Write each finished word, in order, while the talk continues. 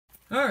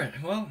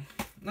Alright, well,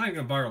 I'm not even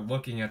gonna bother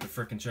looking at the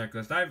frickin'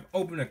 checklist. I've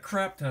opened a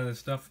crap ton of this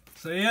stuff.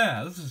 So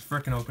yeah, let's just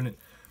frickin' open it.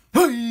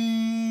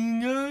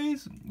 Hey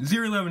guys,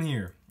 zeeree11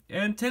 here.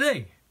 And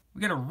today, we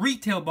got a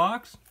retail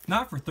box,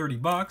 not for 30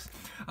 bucks,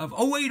 of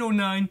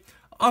 0809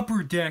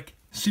 Upper Deck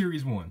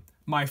Series 1.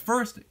 My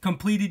first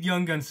completed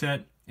Young Gun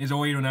set is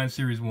 0809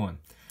 Series 1.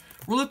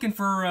 We're looking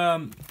for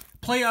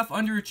playoff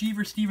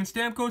underachiever Steven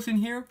Stamkos in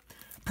here.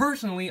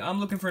 Personally, I'm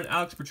looking for an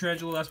Alex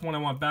Pietrangelo. That's one I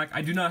want back.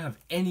 I do not have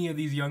any of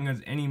these Young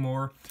Guns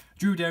anymore.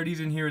 Drew Doughty's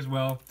in here as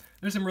well.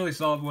 There's some really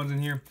solid ones in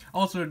here.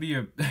 Also, it'd be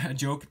a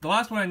joke. The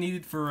last one I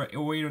needed for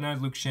 0809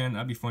 is Luke Shen.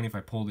 That'd be funny if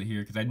I pulled it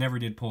here, because I never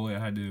did pull it. I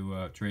had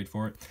to trade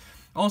for it.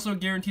 Also,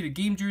 guaranteed a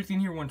game jersey in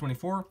here,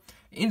 124.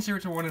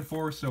 Inserts are 1 in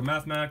 4, so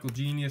mathematical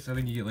genius. I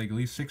think you get like at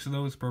least 6 of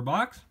those per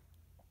box.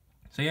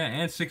 So yeah,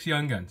 and 6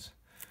 Young Guns.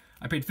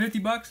 I paid 50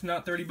 bucks,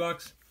 not 30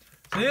 bucks.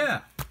 So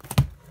yeah.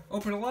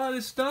 Open a lot of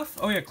this stuff.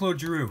 Oh yeah, Claude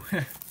Giroux.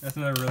 That's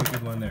another really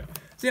good one there.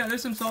 So yeah,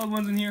 there's some solid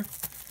ones in here.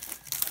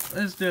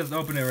 Let's just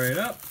open it right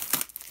up.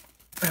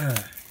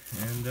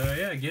 And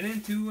yeah, get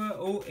into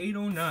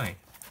 0809.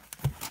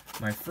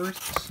 My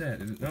first set.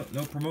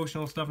 No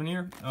promotional stuff in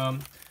here. I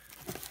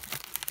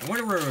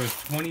wonder where it was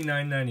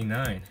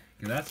 $29.99.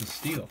 Cause that's a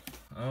steal.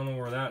 I don't know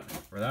where that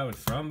was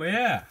from, but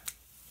yeah,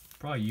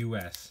 probably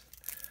US.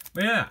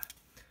 But yeah,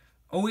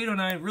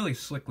 0809, really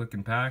slick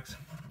looking packs.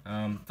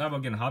 Thought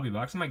about getting a hobby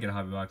box. I might get a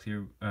hobby box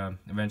here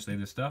eventually,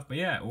 this stuff. But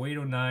yeah,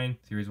 0809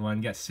 Series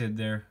 1. Got Sid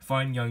there.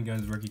 Fine Young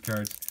Guns rookie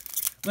cards.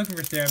 Looking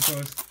for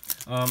Stamkos.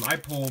 I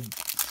pulled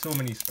so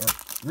many.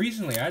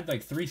 Recently, I had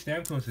like 3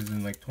 Stamkoses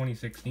in like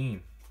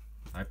 2016.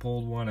 I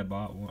pulled one. I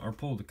bought one. Or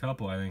pulled a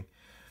couple, I think.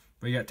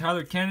 But you got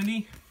Tyler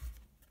Kennedy.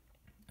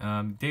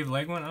 Dave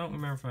Legwin. I don't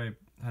remember if I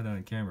had that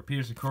on camera.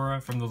 Peter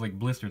Sikora. From those like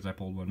blisters, I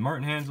pulled one.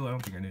 Martin Hansel. I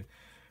don't think I did.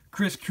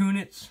 Chris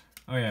Kunitz.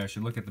 Oh yeah, I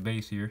should look at the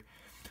base here.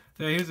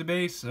 So here's the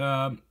base,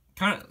 kind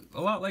of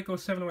a lot like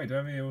 0708. Do I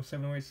have any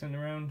 0708 sitting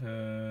around?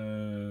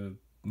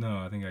 No,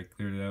 I think I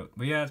cleared it out.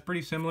 But yeah, it's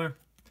pretty similar.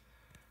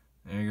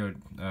 There you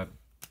go,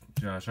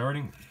 Josh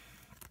Harding.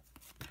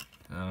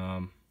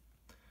 Tuomo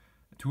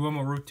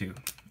Ruutu.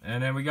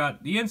 And then we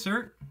got the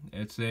insert.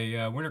 It's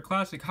a Winter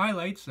Classic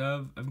highlights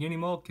of Evgeny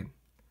Malkin.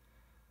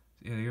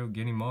 So yeah, there you go,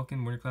 Evgeny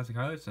Malkin, Winter Classic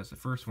highlights. That's the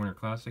first Winter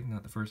Classic,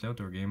 not the first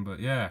outdoor game, but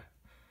yeah.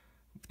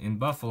 In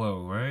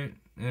Buffalo, right?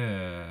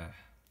 Yeah.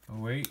 Oh,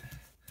 wait.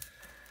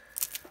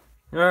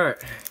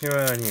 Alright,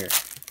 going on here.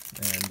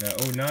 And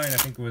 09, I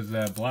think it was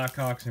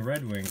Blackhawks and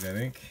Red Wings, I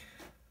think.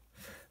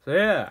 So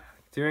yeah,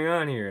 continuing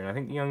on here. And I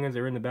think the Young Guns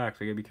are in the back,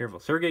 so you gotta be careful.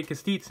 Sergei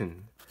Kostitsyn.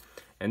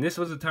 And this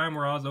was the time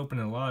where I was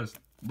opening a lot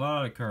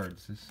of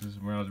cards. This is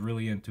where I was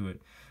really into it.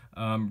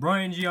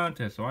 Brian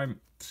Giunta, so I've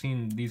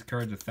seen these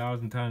cards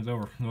 1,000 times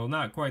over. Well,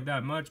 not quite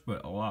that much,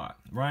 but a lot.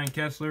 Ryan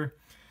Kessler,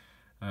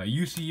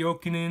 Jussi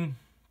Jokinen,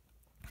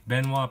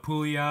 Benoit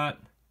Pouliot,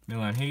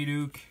 Milan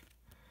Hajduk,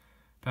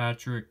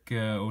 Patrick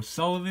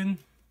O'Sullivan,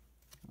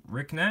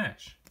 Rick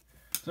Nash.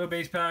 So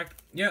base pack,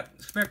 yep,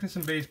 expecting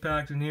some base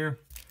packs in here.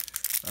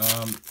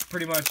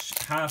 Pretty much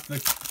half the,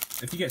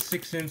 if you get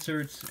 6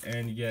 inserts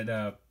and you get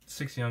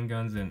 6 Young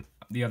Guns, then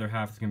the other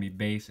half is gonna be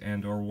base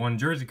and or 1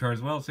 jersey card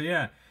as well. So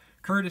yeah,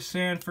 Curtis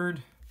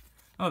Sanford.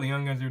 Oh, the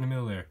Young Guns are in the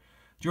middle there.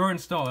 Jordan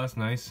Stahl, that's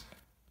nice.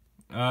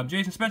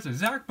 Jason Spencer,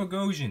 Zach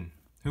Bogosian,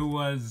 who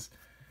was,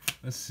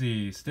 let's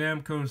see,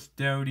 Stamkos,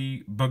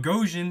 Doughty,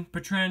 Bogosian,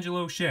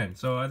 Pietrangelo, Shen.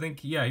 So I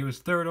think, yeah, he was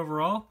 3rd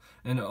overall.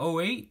 And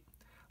 08,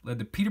 led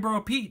the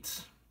Peterborough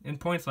Petes in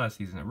points last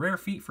season. A rare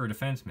feat for a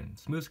defenseman.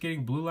 Smooth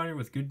skating blue liner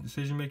with good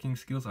decision-making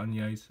skills on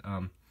the ice.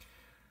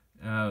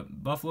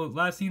 Buffalo,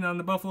 last seen on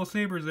the Buffalo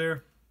Sabres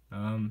there.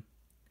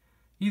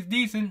 He's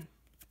decent.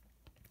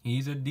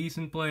 He's a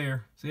decent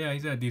player. So yeah,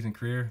 he's had a decent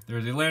career.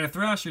 There's the Atlanta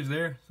Thrashers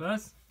there. So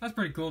that's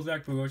pretty cool.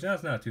 Zach Bogosian,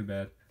 that's not too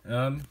bad.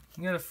 You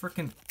got a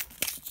freaking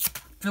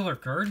filler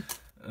card.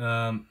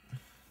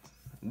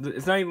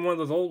 It's not even one of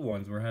those old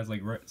ones where it has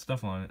like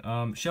stuff on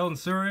it. Sheldon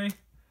Surrey,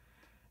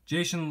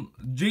 Jason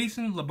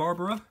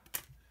LaBarbera,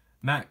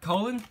 Matt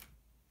Cullen,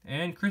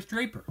 and Chris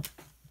Draper.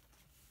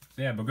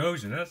 So yeah,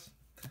 Bogosian,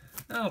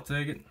 I'll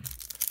take it.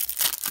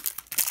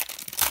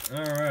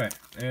 Alright,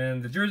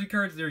 and the jersey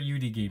cards, they're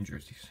UD game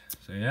jerseys.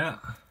 So yeah,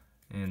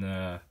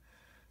 in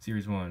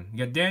Series 1.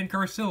 You got Dan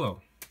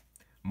Carcillo,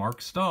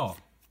 Mark Stahl,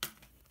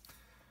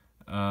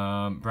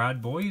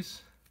 Brad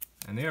Boyes,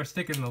 and they are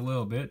sticking a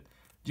little bit.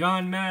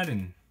 John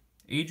Madden,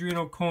 Adrian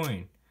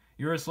O'Coin,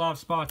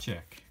 Yaroslav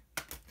Spacek,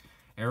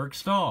 Eric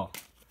Stahl,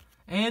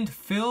 and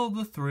Phil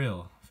the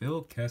Thrill,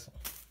 Phil Kessel.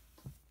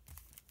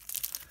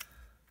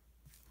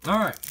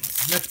 Alright,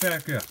 next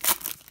pack up.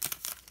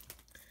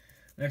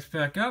 Next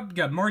pack up, you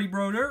got Marty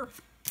Brodeur,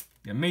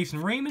 you got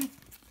Mason Raymond,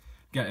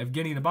 you got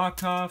Evgeny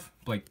Nabokov,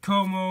 Blake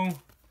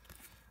Como,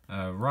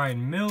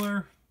 Ryan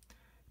Miller,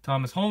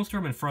 Thomas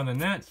Holmstrom in front of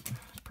the net.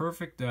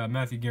 Perfect.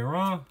 Matthew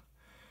Guerin.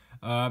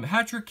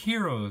 Hat-trick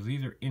Heroes.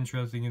 These are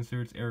interesting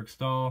inserts. Eric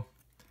Stahl.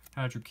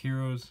 Hat-trick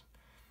Heroes.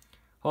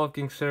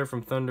 Hulking center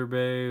from Thunder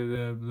Bay.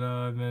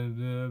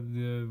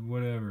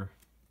 Whatever.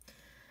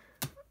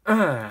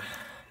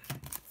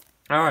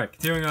 Alright,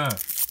 continuing on.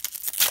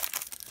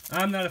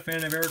 I'm not a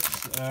fan of Eric.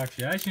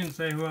 Actually, I shouldn't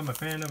say who I'm a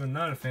fan of and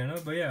not a fan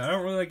of. But yeah, I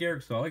don't really like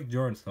Eric Stahl. I like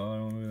Jordan Stahl. I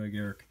don't really like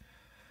Eric.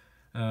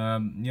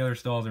 The other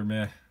Stahls are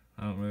meh.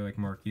 I don't really like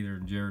Mark either.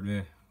 Jared,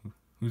 meh.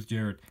 Who's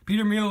Jared?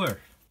 Peter Mueller.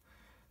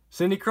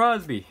 Cindy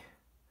Crosby.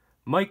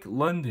 Mike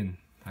London.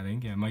 I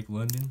think, yeah, Mike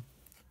London.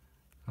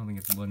 I don't think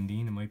it's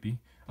Lundin. It might be.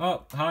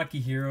 Oh,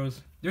 Hockey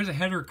Heroes. There's a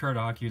header card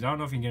of Hockey Heroes. I don't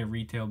know if you can get it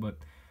retail, but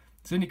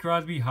Cindy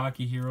Crosby,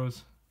 Hockey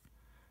Heroes.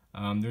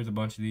 There's a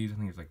bunch of these. I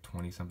think it's like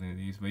 20-something of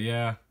these. But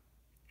yeah,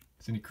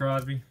 Cindy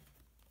Crosby.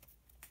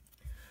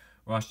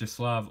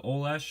 Rostislav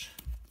Olesh.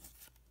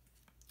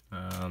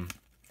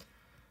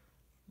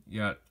 You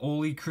got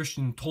Ole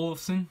Christian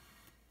Tollefson.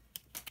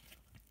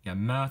 You got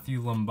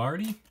Matthew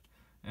Lombardi.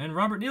 And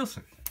Robert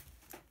Nielsen.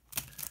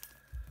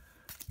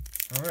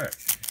 Alright.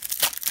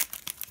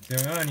 What's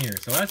going on here?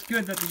 So that's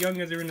good that the young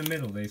guys are in the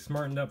middle. They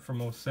smartened up from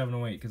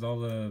 07-08 because all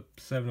the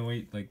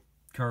 7-08 like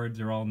cards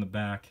are all in the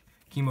back.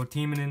 Kimmo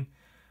Timonen.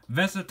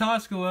 Vesa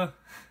Toskala.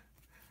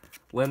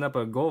 Letting up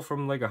a goal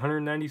from like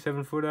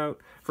 197 foot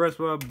out.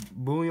 Francois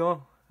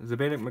Bouillon.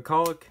 Zbigniew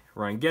McCulloch.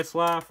 Ryan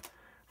Getzlaff.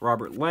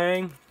 Robert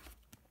Lang.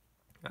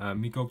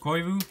 Mikko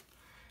Koivu.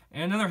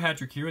 And another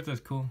hat-trick here,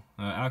 that's cool.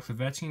 Alex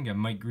Ovechkin, got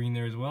Mike Green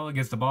there as well.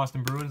 Against the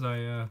Boston Bruins,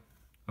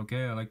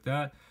 okay, I like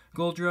that.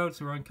 Gold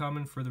droughts were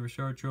uncommon for the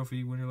Richard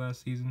Trophy winner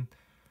last season.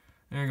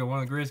 There you go, one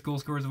of the greatest goal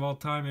scorers of all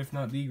time, if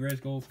not the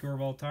greatest goal scorer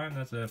of all time.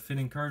 That's a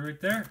fitting card right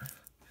there.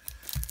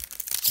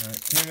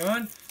 Alright, moving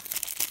on.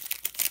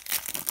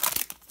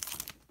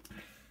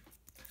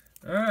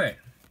 Alright,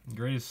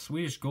 greatest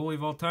Swedish goalie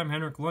of all time,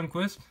 Henrik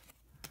Lundqvist.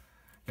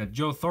 Got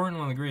Joe Thornton,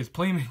 one of the greatest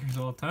playmakers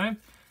of all time.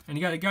 And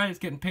you got a guy that's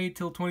getting paid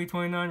till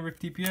 2029, Rick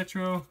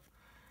DiPietro.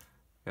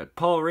 Got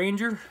Paul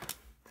Ranger,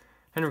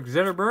 Henrik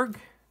Zetterberg,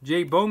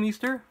 Jay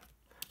Bouwmeester,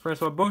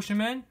 Francois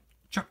Beauchemin,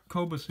 Chuck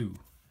Kobasu.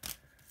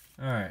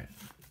 Alright.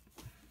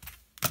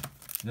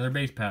 Another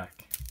base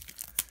pack.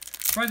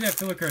 Surprised they have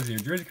filler cards here.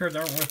 Jersey cards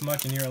aren't worth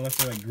much in here unless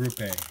they're like Group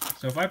A.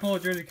 So if I pull a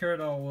jersey card,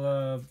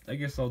 I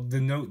guess I'll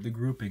denote the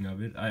grouping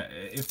of it.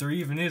 If there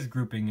even is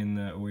grouping in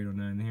the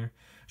 0809 here.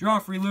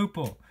 Joffrey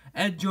Lupul,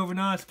 Ed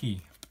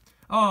Jovanovski.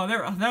 Oh,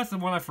 that's the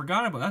one I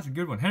forgot about. That's a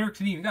good one. Henrik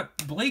Sedin. We got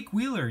Blake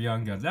Wheeler,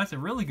 Young Guns. That's a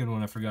really good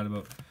one I forgot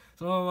about.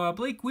 So,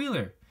 Blake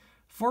Wheeler.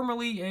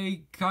 Formerly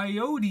a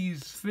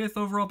Coyotes 5th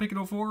overall pick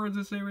in 04. What does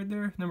it say right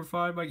there? Number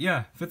 5.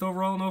 Yeah, 5th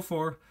overall in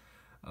 04.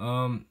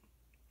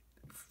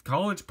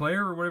 College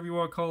player, or whatever you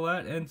want to call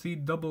that.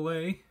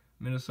 NCAA.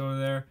 Minnesota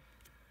there.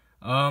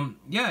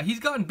 Yeah, he's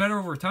gotten better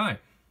over time.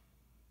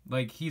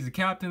 Like, he's the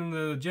captain of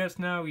the Jets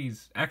now.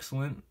 He's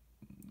excellent.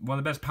 One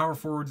of the best power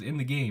forwards in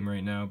the game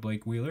right now,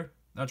 Blake Wheeler.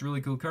 That's a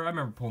really cool card. I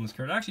remember pulling this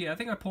card. Actually, I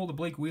think I pulled a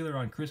Blake Wheeler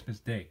on Christmas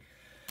Day.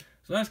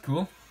 So that's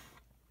cool.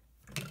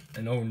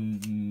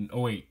 And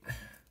 08.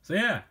 So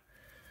yeah.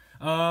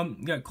 You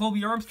got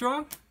Colby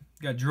Armstrong.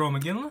 You got Jerome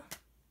McGinley.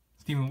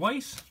 Stephen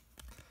Weiss.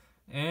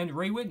 And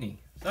Ray Whitney.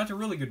 So that's a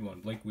really good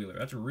one, Blake Wheeler.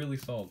 That's a really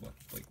solid one,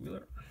 Blake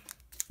Wheeler.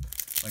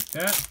 Like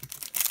that.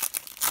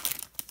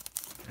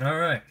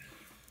 Alright.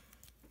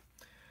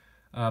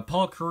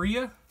 Paul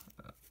Correa.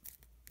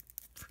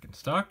 Freaking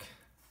stuck.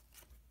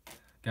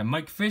 Got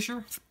Mike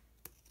Fisher.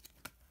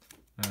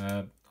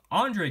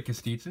 Andre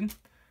Kostitsyn.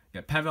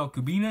 Got Pavel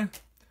Kubina.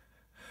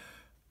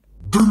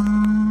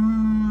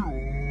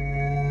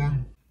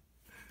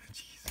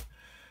 Jeez.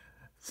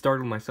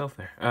 Startled myself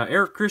there.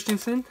 Eric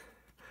Christensen.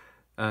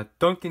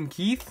 Duncan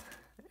Keith.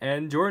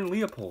 And Jordan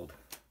Leopold.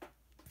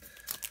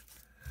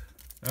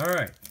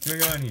 Alright, what's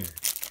going on here?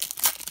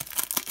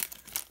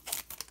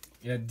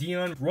 Yeah,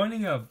 Dion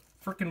running a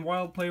freaking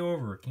wild play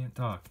over. Can't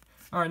talk.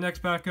 Alright,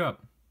 next back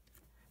up.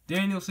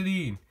 Daniel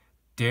Sedin,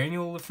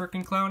 Daniel the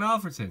frickin' Clown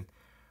Alfredson,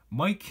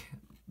 Mike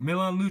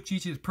Milan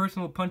Lucic's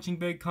personal punching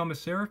bag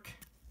commissaric,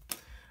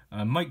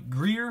 Mike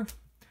Greer,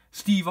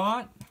 Steve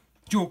Ott,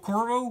 Joe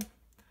Corvo,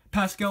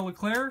 Pascal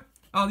Leclerc.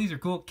 Oh, these are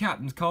cool.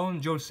 Captain's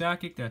Colin, Joe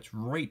Sakic. That's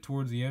right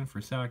towards the end for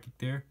Sakic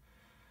there.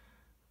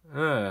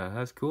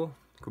 That's cool.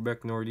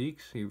 Quebec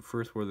Nordiques. He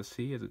first wore the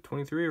C as a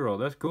 23-year-old.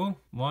 That's cool.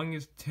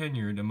 Longest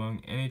tenured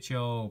among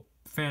NHL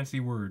fancy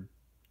word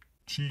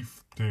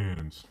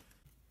chieftains.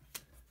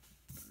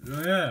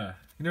 So yeah,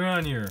 get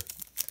on here.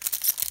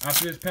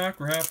 After this pack,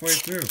 we're halfway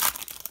through.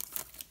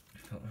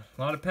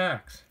 A lot of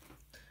packs.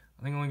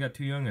 I think I only got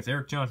 2 young guys.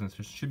 Eric Johnson, so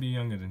there should be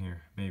young guys in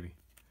here, maybe.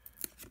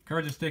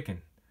 Cards are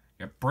sticking.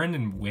 Got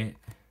Brendan Witt.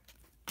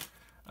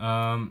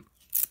 Oh,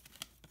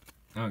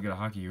 got a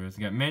Hockey Heroes.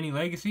 Got Manny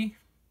Legacy.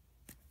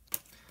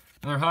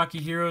 Another Hockey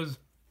Heroes,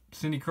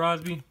 Cindy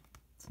Crosby.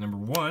 It's number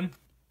 1.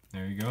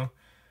 There you go.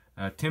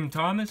 Tim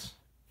Thomas,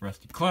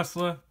 Rusty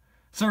Klesla,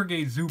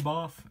 Sergei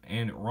Zubov,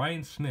 and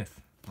Ryan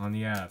Smith on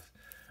the Avs.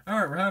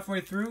 Alright, we're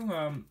halfway through.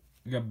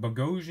 We got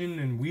Bogosian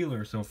and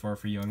Wheeler so far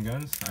for Young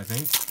Guns, I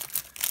think.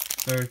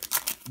 So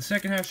the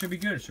second half should be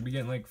good. Should be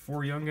getting like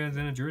 4 Young Guns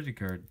and a jersey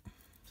card.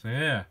 So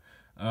yeah.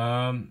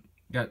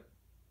 Got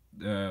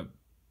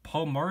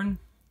Paul Martin.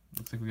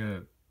 Looks like we got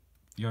a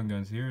Young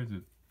Guns here. Is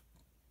it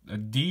a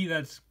D?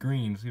 That's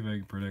green. Let's see if I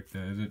can predict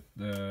that. Is it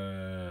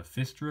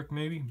Fistrick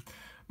maybe?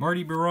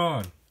 Marty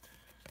Baron.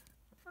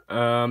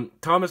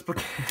 Thomas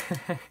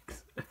Buchax.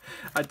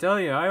 I tell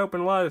you, I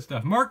open a lot of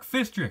stuff. Mark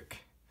Fistrick.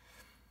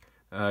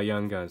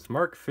 Young Guns.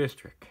 Mark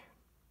Fistrick.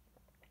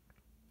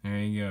 There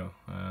you go.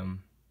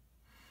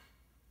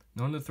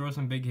 Known to throw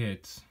some big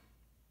hits.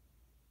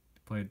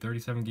 Played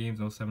 37 games,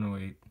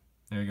 07-08.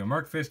 There you go.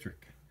 Mark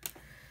Fistrick.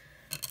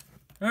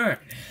 Alright.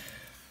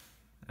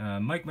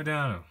 Mike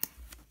Modano.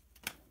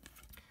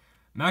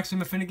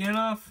 Maxim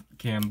Afinogenov.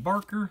 Cam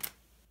Barker.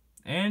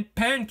 And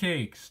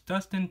Pancakes.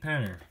 Dustin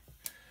Penner.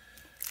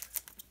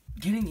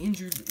 Getting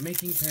injured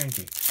making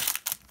pancakes.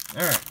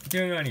 Alright,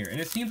 going on here.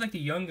 And it seems like the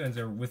Young Guns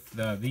are with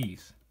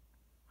these.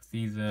 With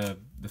these, the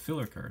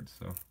filler cards,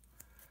 so.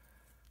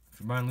 If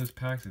you're buying loose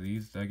packs of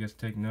these, I guess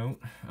take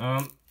note.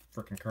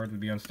 Frickin' cards would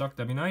be unstuck,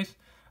 that'd be nice.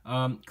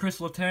 Chris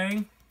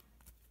Letang.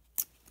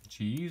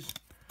 Jeez.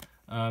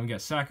 We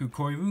got Saku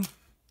Koivu.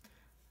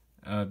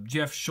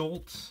 Jeff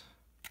Schultz.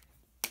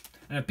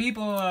 And if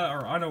people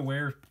are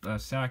unaware,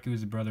 Saku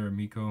is the brother of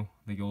Mikko,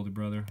 the older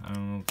brother. I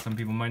don't know, some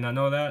people might not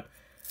know that.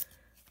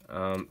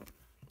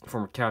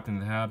 Former captain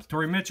of the Habs.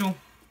 Torrey Mitchell.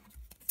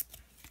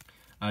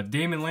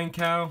 Damon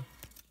Langkow.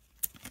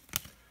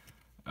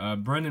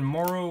 Brendan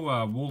Morrow.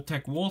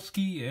 Woltek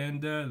Wolski.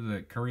 And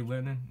the Curry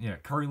Lennon. Yeah,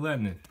 Curry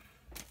Lennon.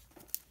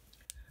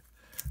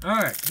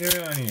 Alright,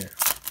 carry on here.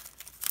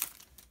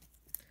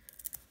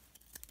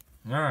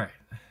 Alright.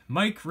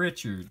 Mike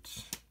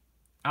Richards.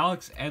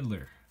 Alex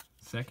Edler.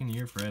 Second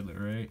year for Edler,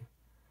 right?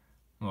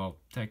 Well,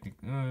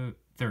 technically,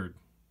 third.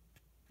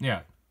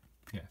 Yeah,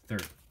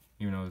 third.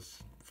 Even though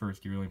his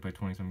first year only played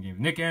 20-some games.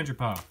 Nick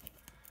Andropov.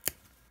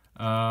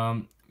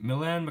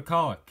 Milan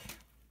McCulloch.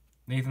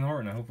 Nathan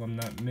Horton. I hope I'm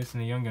not missing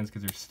the Young Guns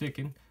because they're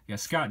sticking. You got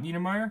Scott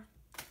Niedermeyer.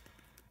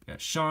 You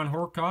got Sean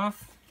Horkoff.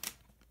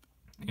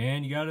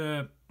 And you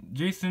got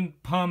Jason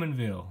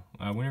Pominville.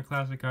 Winter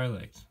Classic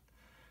highlights.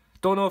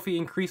 Don't know if he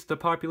increased the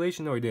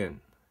population. No, he didn't.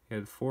 He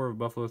had 4 of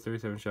Buffalo's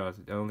 37 shots.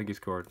 I don't think he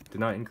scored. Did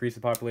not increase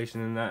the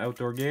population in that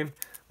outdoor game.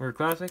 Winter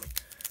Classic.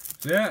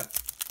 So yeah.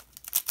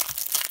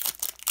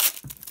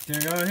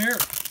 Getting on here.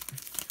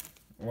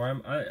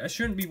 Well, I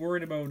shouldn't be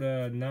worried about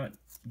not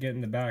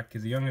getting the back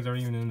because the Young Guns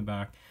aren't even in the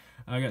back.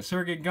 I got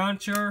Sergei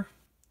Gonchar.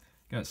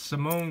 Got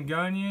Simone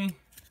Gagne.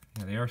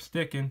 Yeah, they are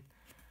sticking.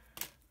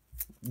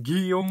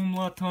 Guillaume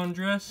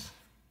Latendresse.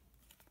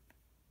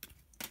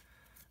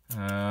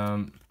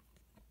 Antoine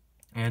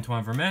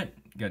Vermette.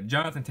 Got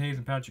Jonathan Toews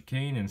and Patrick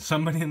Kane and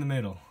somebody in the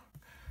middle.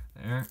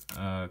 There.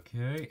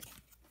 Okay.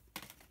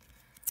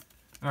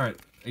 Alright.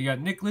 You got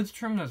Nick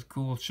Lidstrom. That's a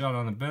cool shot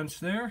on the bench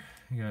there.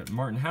 You got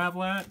Martin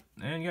Havlat.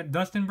 And you got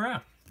Dustin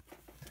Brown.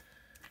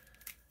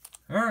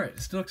 Alright.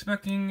 Still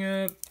expecting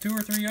 2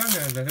 or 3 Young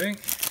Guns, I think.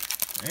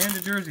 And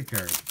a jersey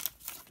card.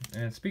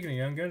 And speaking of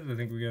Young Guns, I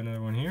think we got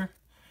another one here.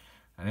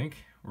 I think.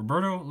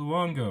 Roberto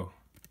Luongo.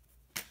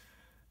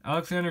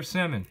 Alexander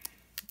Semin.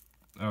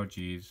 Oh,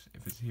 geez.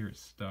 If it's here, it's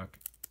stuck.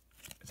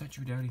 Is that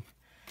Drew Doughty?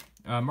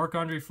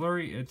 Marc-Andre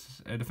Fleury.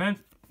 It's a defense.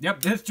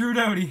 Yep, it's Drew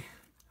Doughty.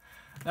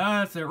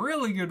 That's a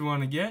really good one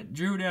to get.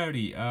 Drew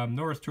Doughty.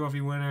 Norris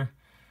Trophy winner.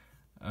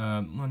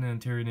 London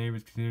Ontario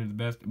neighbors considered the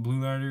best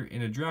blue liner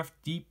in a draft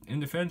deep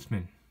in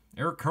defenseman.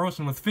 Erik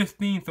Karlsson was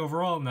 15th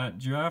overall in that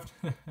draft.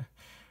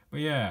 But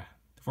yeah,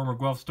 former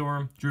Guelph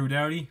Storm. Drew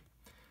Doughty.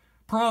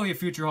 Probably a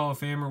future Hall of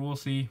Famer. We'll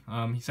see.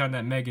 He signed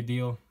that mega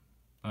deal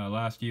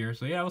last year.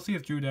 So yeah, we'll see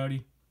if Drew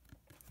Doughty.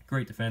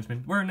 Great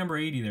defenseman. Wearing number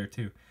 80 there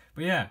too.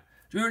 But yeah,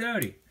 Drew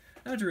Doughty.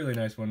 That's a really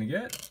nice one to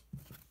get.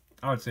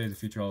 I would say he's a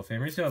future Hall of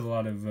Famer. He still has a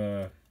lot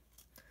of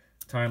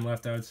time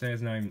left, I would say.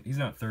 He's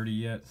not 30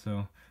 yet,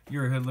 so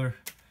you're a Hiddler.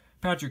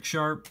 Patrick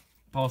Sharp,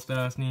 Paul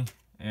Stastny,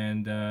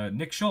 and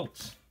Nick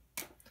Schultz.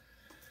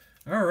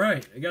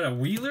 Alright, I got a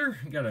Wheeler,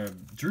 I got a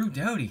Drew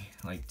Doughty.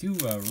 Like, 2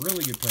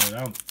 really good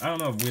players. I don't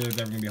know if Wheeler's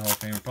ever going to be a Hall of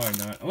Famer.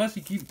 Probably not. Unless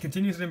he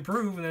continues to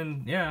improve, and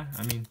then, yeah,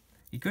 I mean,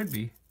 he could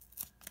be.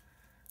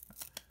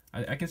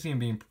 I can see him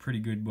being pretty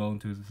good well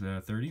into his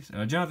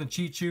 30s. Jonathan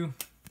Chichu.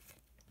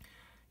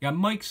 Got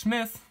Mike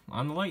Smith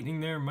on the Lightning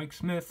there. Mike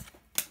Smith.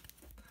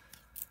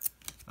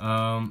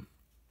 Got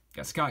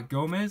Scott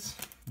Gomez.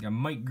 Got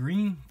Mike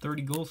Green.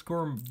 30 goal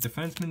scorer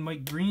defenseman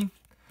Mike Green.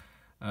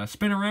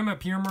 Spinorama,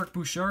 Pierre-Marc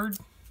Bouchard.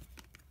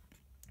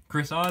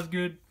 Chris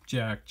Osgood.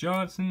 Jack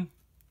Johnson.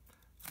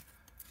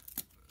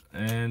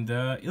 And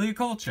Ilya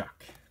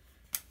Kolchak.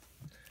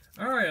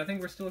 Alright, I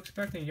think we're still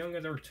expecting Young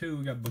Guns number 2.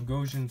 We got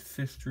Bogosian,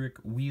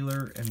 Fistrick,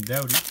 Wheeler, and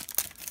Doughty.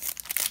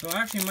 So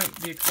I actually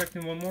might be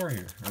expecting 1 more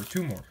here. Or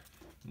 2 more.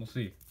 We'll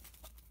see.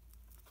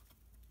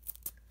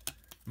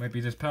 Might be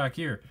this pack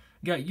here.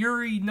 We got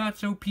Yuri Not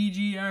So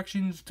PG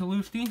Actions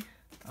Toulouse.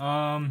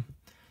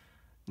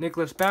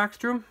 Nicholas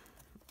Backstrom.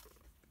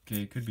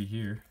 Okay, it could be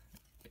here.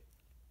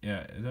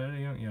 Yeah, is that a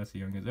Young? Yeah, it's a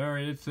Young Guns.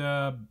 Alright, it's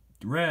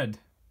red.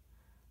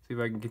 See if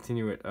I can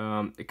continue it.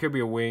 It could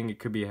be a wing, it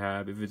could be a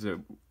hab. If it's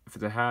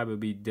a hab, it would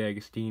be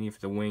D'Agostini. If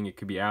it's a wing, it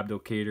could be Abdel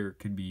Kader. It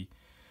could be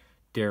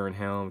Darren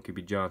Helm. It could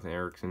be Jonathan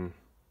Erickson.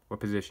 What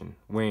position?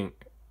 Wing.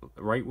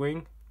 Right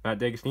wing? Matt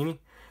D'Agostini?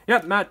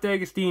 Yep, Matt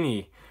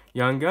D'Agostini.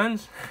 Young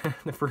Guns.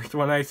 The first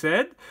one I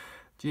said.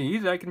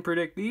 Jeez, I can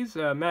predict these.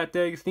 Matt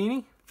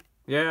D'Agostini.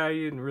 Yeah,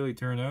 he didn't really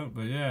turn out,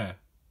 but yeah.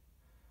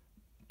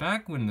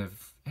 Back when the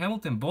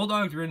Hamilton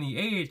Bulldogs were in the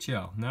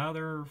AHL. Now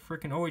they're a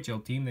freaking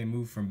OHL team. They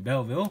moved from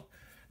Belleville.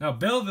 Now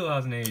Belleville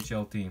has an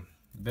AHL team.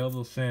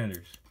 Belleville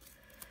Sanders.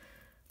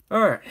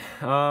 Alright.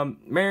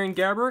 Marion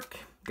Gabrick.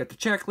 Got the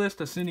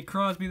checklist of Sidney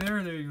Crosby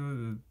there. There you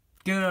go.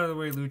 Get out of the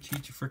way,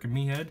 Lucic, you freaking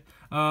meathead.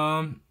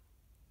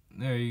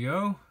 There you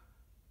go.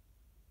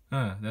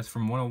 That's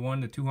from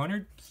 101 to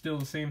 200. Still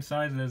the same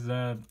size as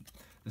the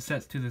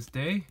sets to this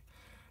day.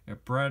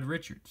 Got Brad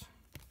Richards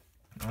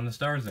on the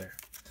stars there.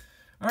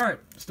 Alright,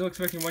 still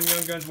expecting one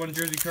Young Guns, one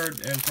jersey card,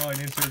 and probably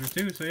an insert or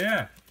two. So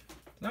yeah,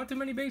 not too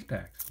many base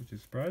packs, which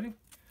is surprising.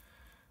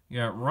 You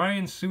got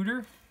Ryan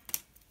Suter.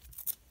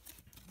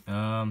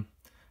 Got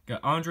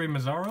Andre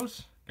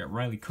Mazzaros. Got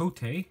Riley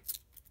Cote.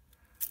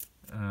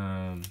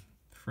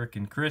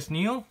 Frickin' Chris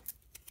Neal.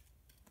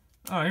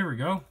 Oh, here we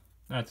go.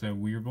 That's a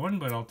weird one,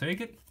 but I'll take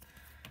it.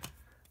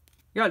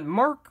 Got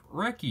Mark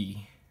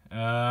Recchi.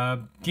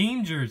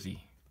 Game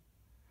jersey.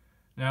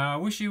 Now, I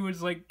wish it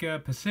was like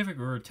Pacific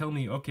or tell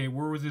me, okay,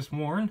 where was this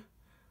worn?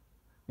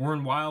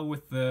 Worn while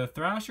with the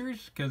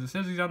Thrashers? Because it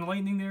says he's on the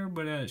Lightning there,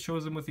 but it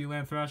shows him with the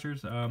Atlanta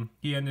Thrashers.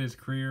 He ended his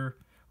career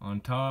on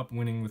top,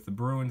 winning with the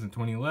Bruins in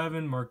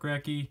 2011. Mark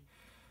Recchi.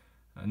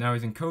 Now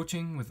he's in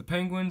coaching with the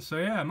Penguins. So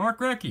yeah, Mark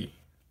Recchi.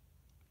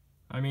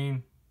 I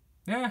mean,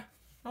 yeah,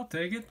 I'll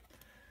take it.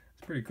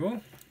 It's pretty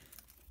cool.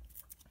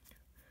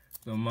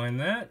 Don't mind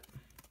that.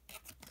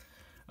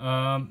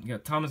 You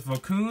got Thomas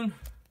Vokoun.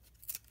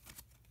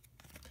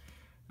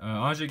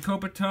 Andrzej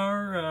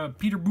Kopitar,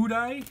 Peter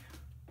Budaj,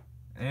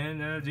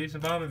 and Jason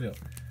Bobaville.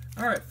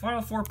 Alright,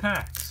 final 4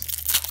 packs.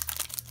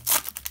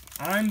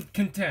 I'm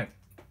content.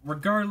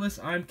 Regardless,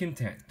 I'm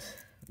content.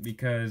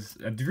 Because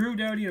Drew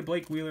Doughty and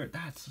Blake Wheeler,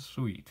 that's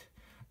sweet.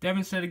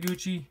 Devin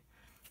Setaguchi,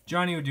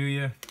 Johnny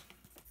Oduya,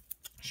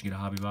 should get a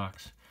hobby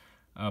box.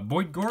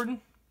 Boyd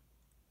Gordon,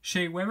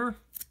 Shea Weber,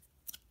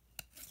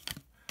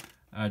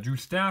 Drew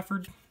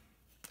Stafford,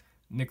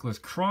 Nicholas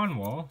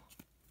Cronwall,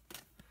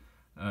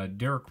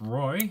 Derek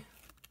Roy,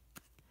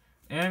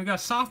 and we got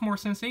sophomore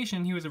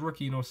sensation. He was a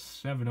rookie in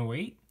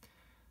 07-08.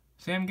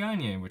 Sam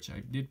Gagner, which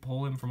I did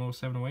pull him from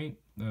 07-08,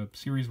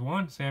 Series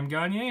 1. Sam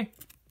Gagner.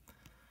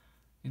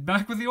 He's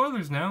back with the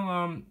Oilers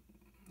now.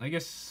 I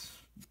guess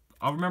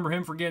I'll remember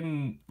him for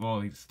getting,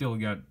 well, he's still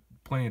got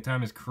plenty of time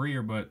in his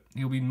career, but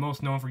he'll be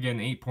most known for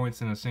getting 8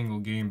 points in a single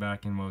game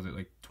back in, what was it,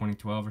 like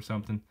 2012 or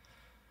something.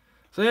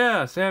 So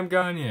yeah, Sam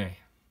Gagner.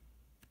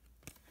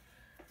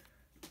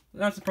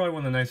 That's probably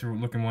one of the nicer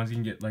looking ones. You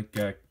can get like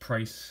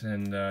Price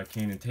and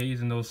Kane and Taves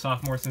and those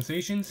sophomore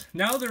sensations.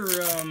 Now they're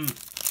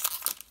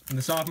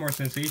the sophomore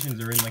sensations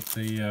are in like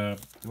the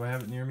do I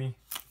have it near me?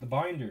 The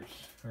binders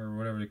or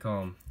whatever they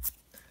call them.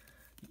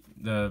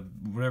 The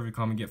whatever you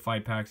call them. You get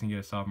 5 packs and get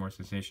a sophomore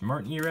sensation.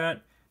 Martin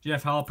Erat,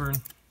 Jeff Halpern,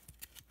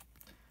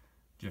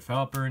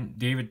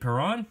 David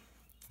Perron,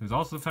 who's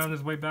also found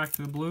his way back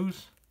to the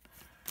Blues.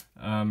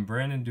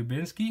 Brandon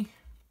Dubinsky,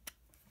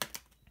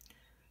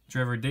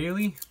 Trevor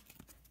Daley.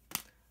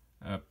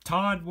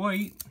 Todd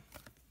White,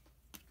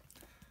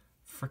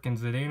 frickin'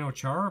 Zdeno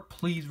Chara,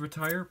 please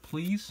retire,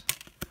 please.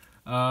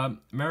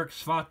 Marek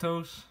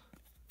Svatos,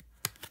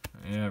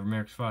 yeah,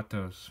 Marek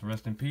Svatos,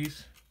 rest in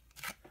peace.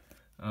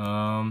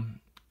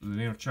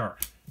 Zdeno Chara.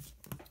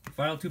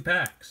 Final 2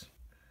 packs.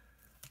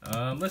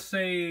 Let's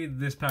say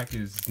this pack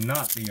is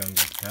not the Young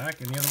Guns pack,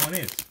 and the other one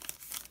is.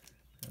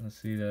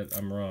 Let's see that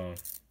I'm wrong.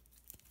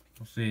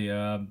 Let's see,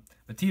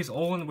 Matthias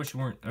Olin, which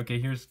weren't, okay,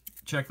 here's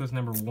checklist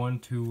number 1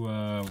 to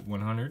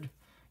 100.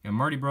 You got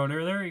Marty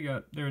Brodeur there. You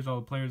got, there's all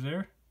the players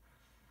there.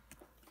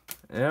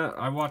 Yeah,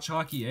 I watched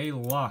hockey a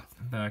lot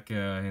back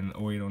in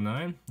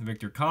 08-09.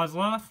 Victor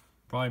Kozlov,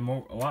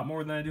 probably a lot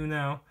more than I do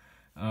now.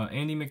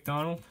 Andy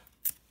McDonald.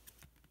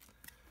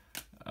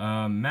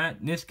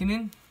 Matt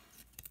Niskanen.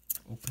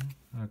 Open.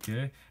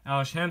 Okay.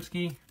 Alex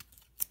Hemsky.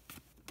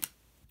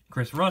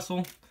 Chris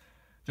Russell.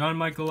 John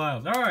Michael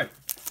Lyles. Alright.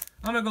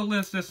 I'm going to go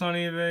list this on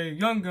eBay.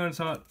 Young Guns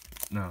hot.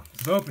 No.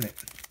 Let's open it.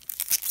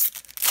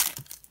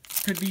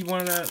 Could be one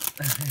of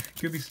that.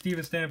 Could be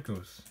Steven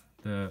Stamkos,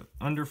 the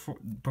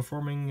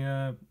underperforming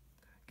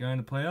guy in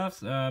the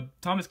playoffs.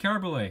 Thomas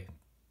Carbolet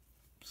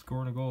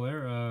scoring a goal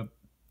there.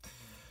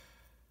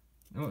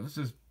 Let's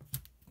just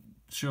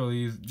show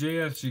these.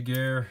 J.S.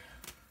 Jaguar,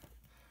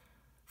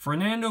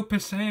 Fernando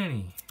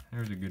Pisani.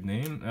 There's a good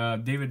name.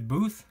 David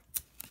Booth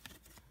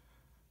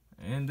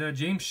and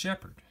James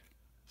Shepard,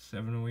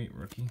 708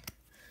 rookie.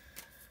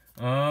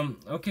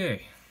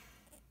 Okay,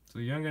 so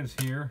Young Guns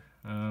here.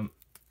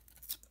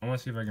 I want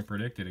to see if I can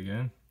predict it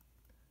again.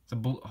 It's a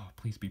blue. Oh,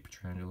 please be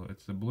Petrangelo.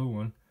 It's the blue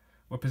one.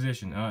 What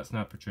position? Oh, it's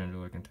not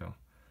Petrangelo, I can tell.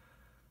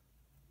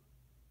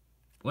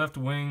 Left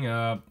wing.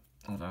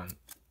 Hold on.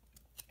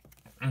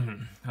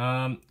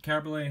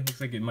 Carbolet. Looks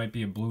like it might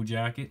be a blue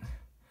jacket.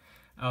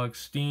 Alex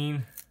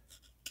Steen.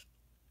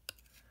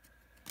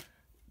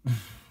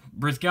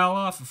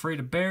 Brizgalov, afraid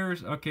of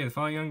bears. Okay, the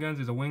final Young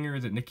Guns is a winger.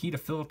 Is it Nikita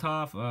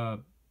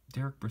Filatov?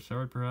 Derek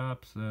Brassard,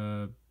 perhaps?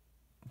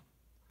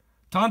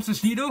 Tom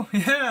Sestito?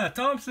 Yeah,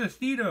 Tom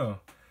Sestito.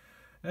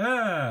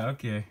 Yeah,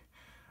 okay.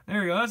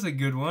 There we go. That's a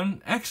good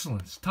one.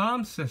 Excellence.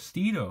 Tom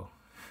Sestito.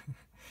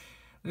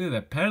 Look at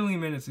that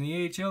pedaling minutes in the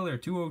AHL there.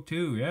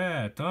 202.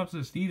 Yeah, Tom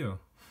Sestito.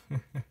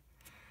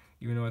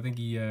 Even though I think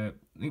he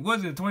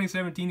was in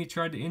 2017, he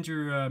tried to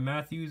injure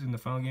Matthews in the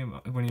final game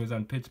when he was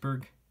on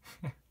Pittsburgh.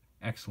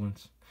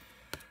 Excellence.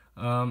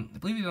 I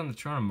believe he's on the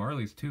Toronto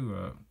Marlies too,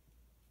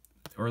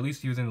 or at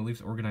least he was in the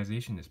Leafs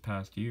organization this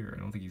past year. I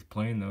don't think he's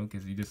playing though,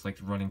 because he just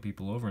likes running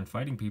people over and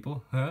fighting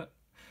people. So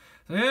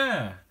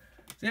yeah,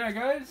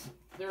 guys,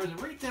 there is a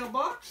retail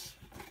box.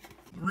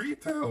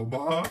 Retail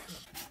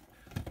box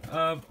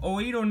Of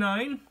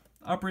 0809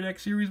 Upper Deck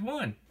Series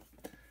 1.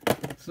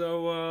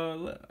 So,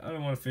 I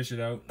don't want to fish it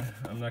out.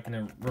 I'm not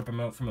going to rip them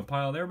out from a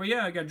pile there. But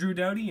yeah, I got Drew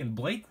Doughty and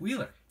Blake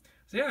Wheeler.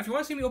 So yeah, if you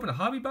want to see me open a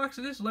hobby box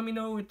of this, let me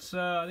know. It's,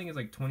 I think it's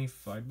like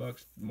 25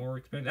 bucks more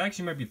expensive.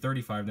 Actually, it might be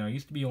 35 now. It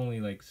used to be only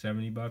like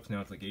 70 bucks.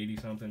 Now it's like 80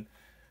 something.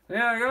 So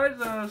yeah,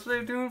 guys,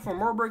 stay tuned for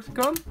more breaks to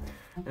come.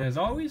 And as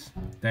always,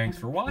 thanks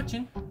for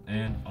watching.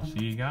 And I'll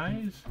see you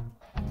guys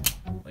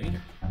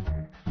later.